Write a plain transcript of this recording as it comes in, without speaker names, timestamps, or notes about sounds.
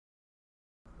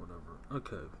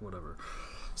Okay, whatever.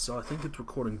 So I think it's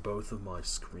recording both of my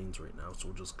screens right now, so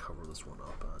we'll just cover this one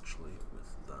up actually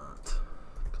with that,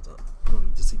 because I don't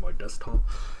need to see my desktop.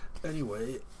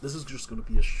 Anyway, this is just going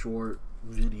to be a short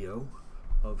video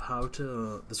of how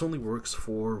to, this only works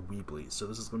for Weebly, so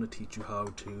this is going to teach you how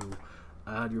to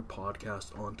add your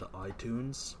podcast onto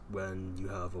iTunes when you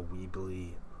have a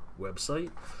Weebly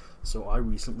website. So I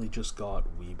recently just got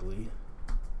Weebly.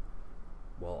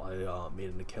 Well, I made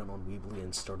an account on Weebly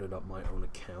and started up my own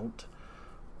account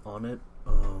on it.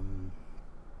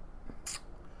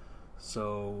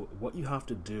 So what you have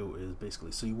to do is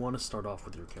basically, so you want to start off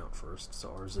with your account first.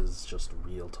 So ours is just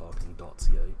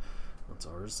realtalking.ca. That's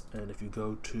ours. And if you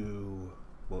go to,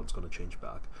 well, it's going to change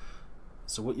back.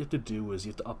 So what you have to do is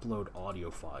you have to upload audio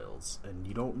files, and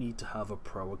you don't need to have a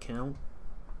pro account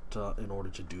in order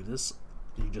to do this.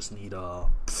 You just need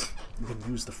you can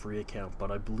use the free account,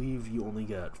 but I believe you only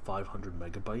get 500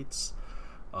 megabytes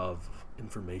of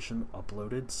information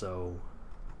uploaded, so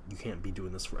you can't be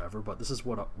doing this forever. But this is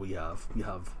what we have. We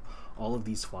have all of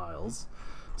these files.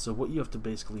 So what you have to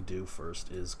basically do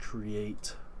first is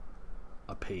create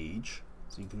a page.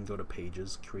 So you can go to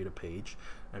pages, create a page,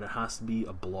 and it has to be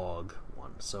a blog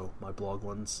one. So my blog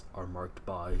ones are marked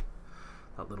by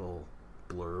that little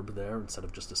blurb there instead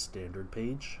of just a standard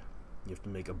page. You have to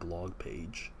make a blog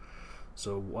page.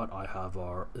 So what I have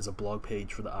is a blog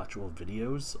page for the actual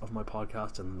videos of my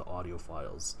podcast and the audio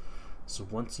files. So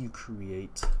once you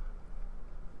create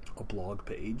a blog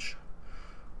page,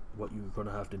 what you're going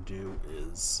to have to do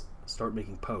is start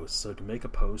making posts. So to make a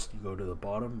post, you go to the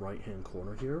bottom right hand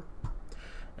corner here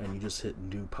and you just hit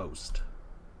new post.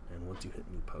 And once you hit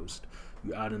new post,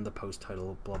 you add in the post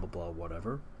title, blah blah blah,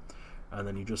 whatever, and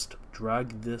then you just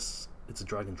drag this. It's a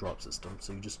drag and drop system,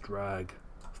 so you just drag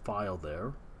file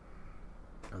there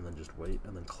and then just wait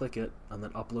and then click it and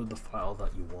then upload the file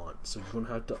that you want. So you're going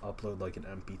to have to upload like an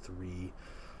MP3,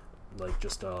 like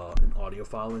just an audio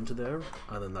file into there,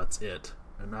 and then that's it.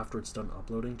 And after it's done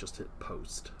uploading, just hit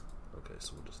post. Okay,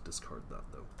 so we'll just discard that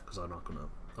though, because I'm not going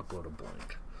to upload a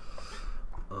blank.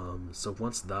 So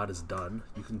once that is done,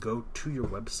 you can go to your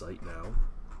website now,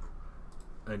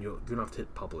 and you're going to have to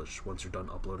hit publish once you're done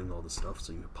uploading all the stuff.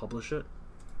 So you publish it.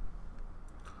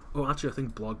 Oh, actually, I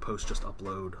think blog posts just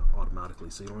upload automatically,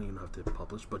 so you don't even have to hit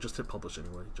publish, but just hit publish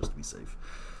anyway, just to be safe.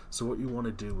 So what you want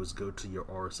to do is go to your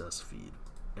RSS feed,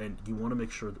 and you want to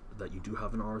make sure that you do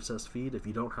have an RSS feed. If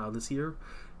you don't have this here,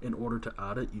 in order to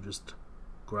add it, you just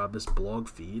grab this blog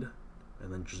feed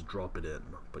and then just drop it in,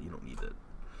 but you don't need it.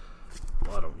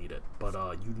 Well, I don't need it, but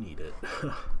you need it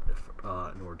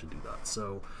in order to do that.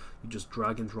 So you just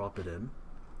drag and drop it in,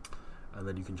 and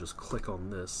then you can just click on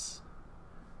this,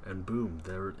 and boom,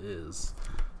 there it is.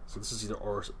 So this is your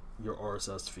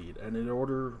RSS feed, and in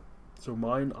order, so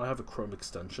mine, I have a Chrome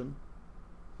extension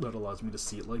that allows me to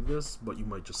see it like this, but you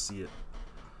might just see it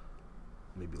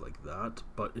maybe like that,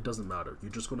 but it doesn't matter. You're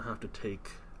just going to have to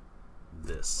take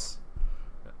this,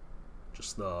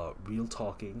 just the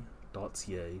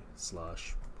realtalking.ca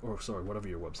whatever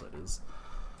your website is,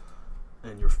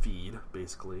 and your feed.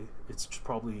 Basically, it's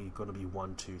probably going to be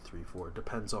 1, 2, 3, 4. It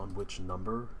depends on which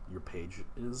number your page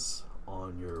is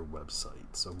on your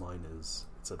website. So mine is,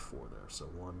 it said 4 there. So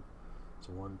 1,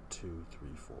 2,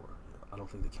 3, 4. Yeah, I don't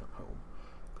think they count home,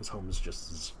 because home is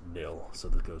just nil. So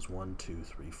that goes 1, 2,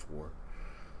 3, 4.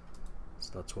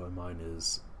 So that's why mine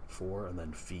is 4, and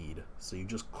then feed. So you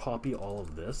just copy all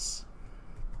of this,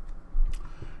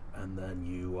 and then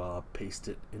you paste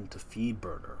it into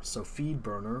FeedBurner. So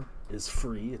FeedBurner is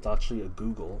free. It's actually a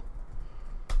Google.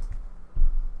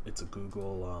 It's a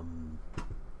Google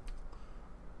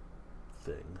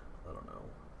thing. I don't know.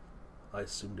 I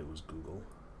assumed it was Google.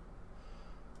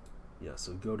 Yeah,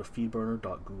 so go to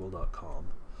feedburner.google.com.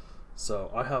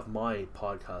 So I have my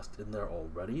podcast in there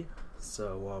already.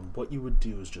 So what you would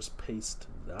do is just paste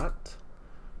that,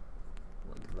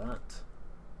 like that,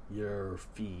 your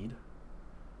feed.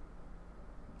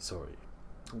 Sorry,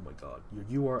 oh my god, your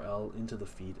URL into the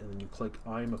feed, and then you click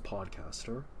I'm a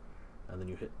podcaster, and then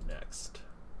you hit next.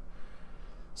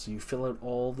 So you fill out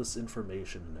all this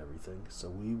information and everything.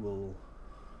 So we will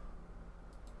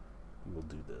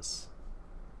do this.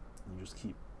 You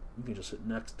can just hit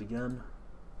next again.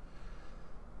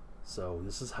 So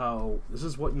this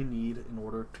is what you need in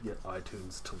order to get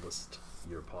iTunes to list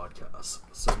your podcast.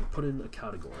 So you put in a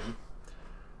category,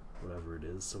 whatever it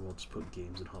is. So we'll just put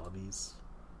games and hobbies.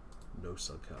 No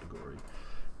subcategory,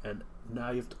 and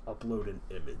now you have to upload an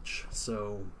image.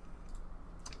 So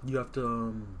you have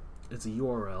to it's a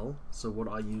URL. So what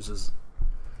I use is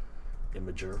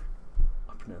Imager.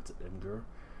 I pronounce it Imgur.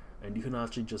 And you can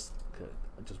actually just, okay,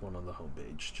 I just went on the home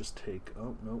page. Just take,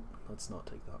 oh no, let's not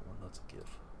take that one. That's a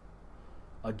GIF.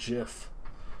 A GIF.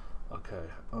 Okay.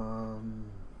 Man,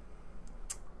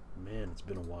 it's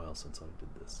been a while since I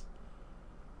did this.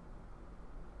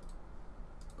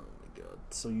 Oh my god.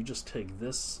 So you just take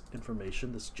this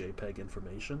information, this JPEG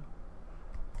information,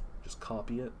 just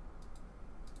copy it,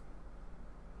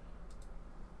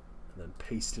 and then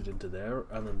paste it into there,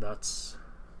 and then that's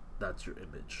your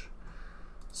image.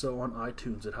 So on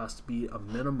iTunes, it has to be a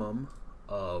minimum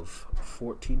of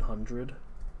 1400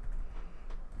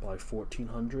 by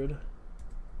 1400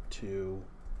 to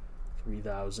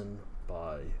 3000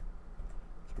 by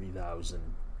 3000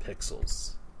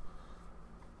 pixels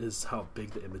is how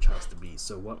big the image has to be.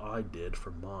 So what I did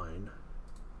for mine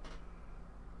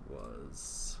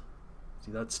was,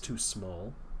 see, that's too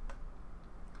small.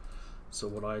 So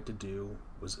what I had to do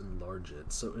was enlarge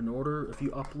it. So in order, if you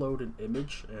upload an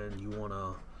image and you want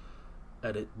to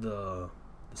edit the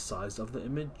size of the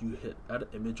image, you hit edit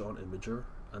image on Imager,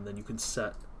 and then you can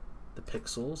set the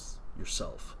pixels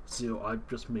yourself. So I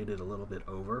just made it a little bit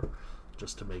over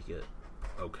just to make it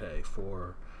okay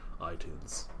for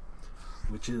iTunes,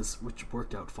 which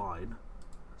worked out fine.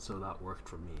 So that worked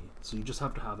for me. So you just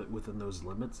have to have it within those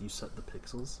limits. You set the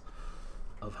pixels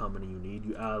of how many you need.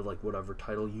 You add like whatever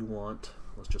title you want.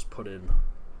 Let's just put in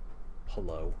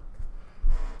hello.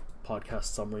 Podcast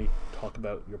summary. Talk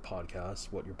about your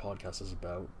podcast, what your podcast is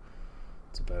about.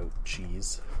 It's about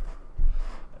cheese.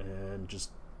 And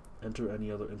just enter any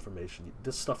other information.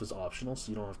 This stuff is optional,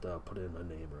 so you don't have to put in a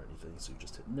name or anything. So you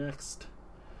just hit next.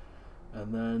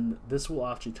 And then this will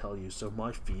actually tell you, so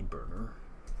my feed burner,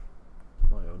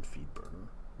 my own feed burner.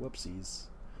 Whoopsies.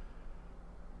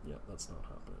 Yeah, that's not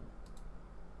happening.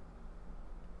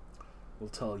 Will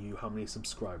tell you how many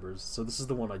subscribers. So this is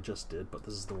the one I just did, but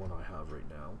this is the one I have right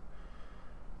now.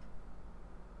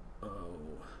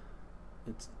 Oh,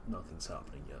 nothing's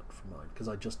happening yet for mine because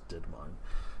I just did mine.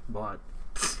 But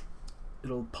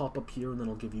it'll pop up here, and then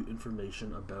it'll give you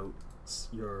information about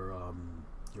your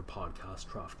podcast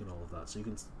traffic and all of that. So you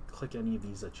can click any of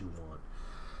these that you want.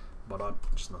 But I'm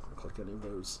just not going to click any of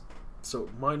those. So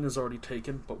mine is already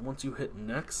taken, but once you hit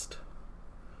next,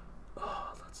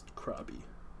 oh, that's crappy.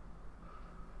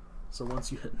 So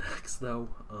once you hit next, though,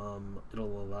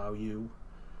 it'll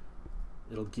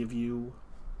give you,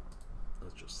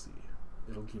 let's just see,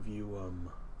 it'll give you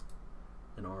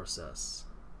an RSS.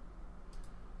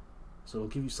 So it'll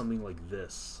give you something like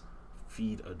this,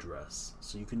 feed address.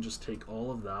 So you can just take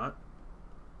all of that,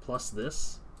 plus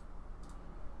this,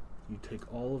 you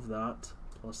take all of that,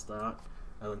 plus that,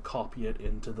 and then copy it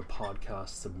into the podcast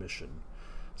submission.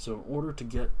 So in order to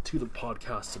get to the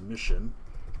podcast submission,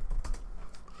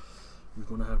 you're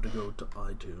going to have to go to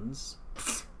iTunes.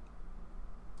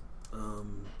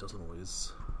 Doesn't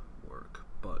always work,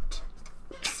 but...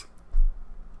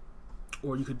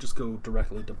 Or you could just go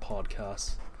directly to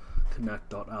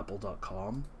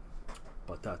podcastconnect.apple.com,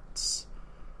 but that's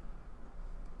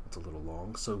a little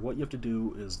long. So what you have to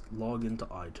do is log into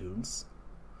iTunes,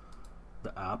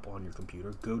 the app on your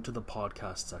computer, go to the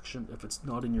podcast section. If it's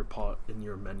not in your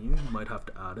menu, you might have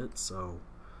to add it, so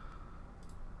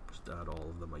just add all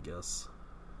of them, I guess.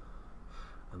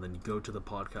 And then you go to the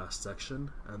podcast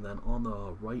section, and then on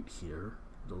the right here,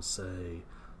 it'll say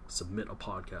submit a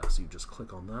podcast. So you just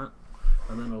click on that,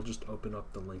 and then it'll just open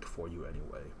up the link for you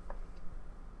anyway.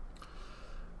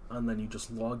 And then you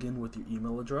just log in with your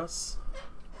email address.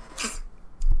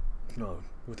 No,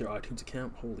 with your iTunes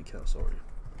account. Holy cow, sorry.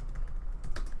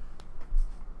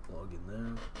 Log in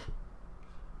there.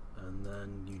 And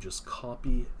then you just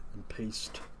copy and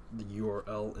paste the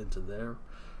URL into there.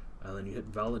 And then you hit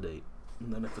validate.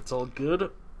 And then if it's all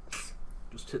good,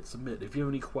 just hit submit. If you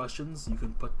have any questions, you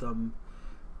can put them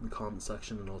in the comment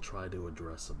section and I'll try to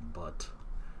address them. But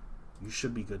you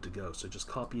should be good to go. So just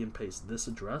copy and paste this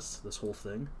address, this whole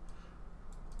thing.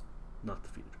 Not the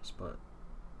feed address, but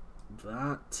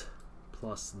that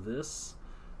plus this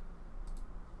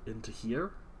into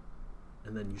here,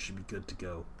 and then you should be good to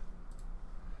go.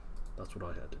 That's what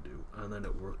I had to do, and then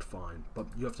it worked fine. But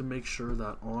you have to make sure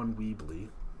that on Weebly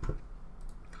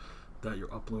that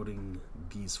you're uploading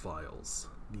these files,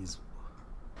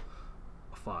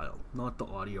 a file, not the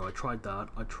audio. I tried that,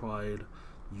 I tried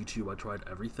YouTube, I tried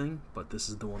everything, but this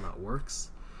is the one that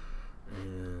works.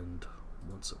 And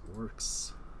once it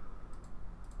works,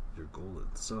 you're golden.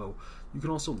 So you can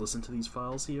also listen to these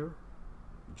files here.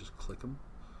 You just click them,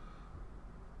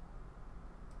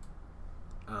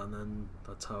 and then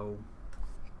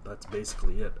that's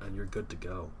basically it, and you're good to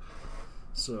go.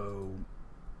 So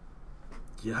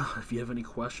yeah, if you have any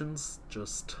questions,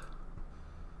 just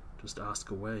ask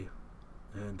away.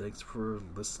 And thanks for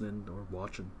listening or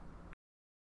watching.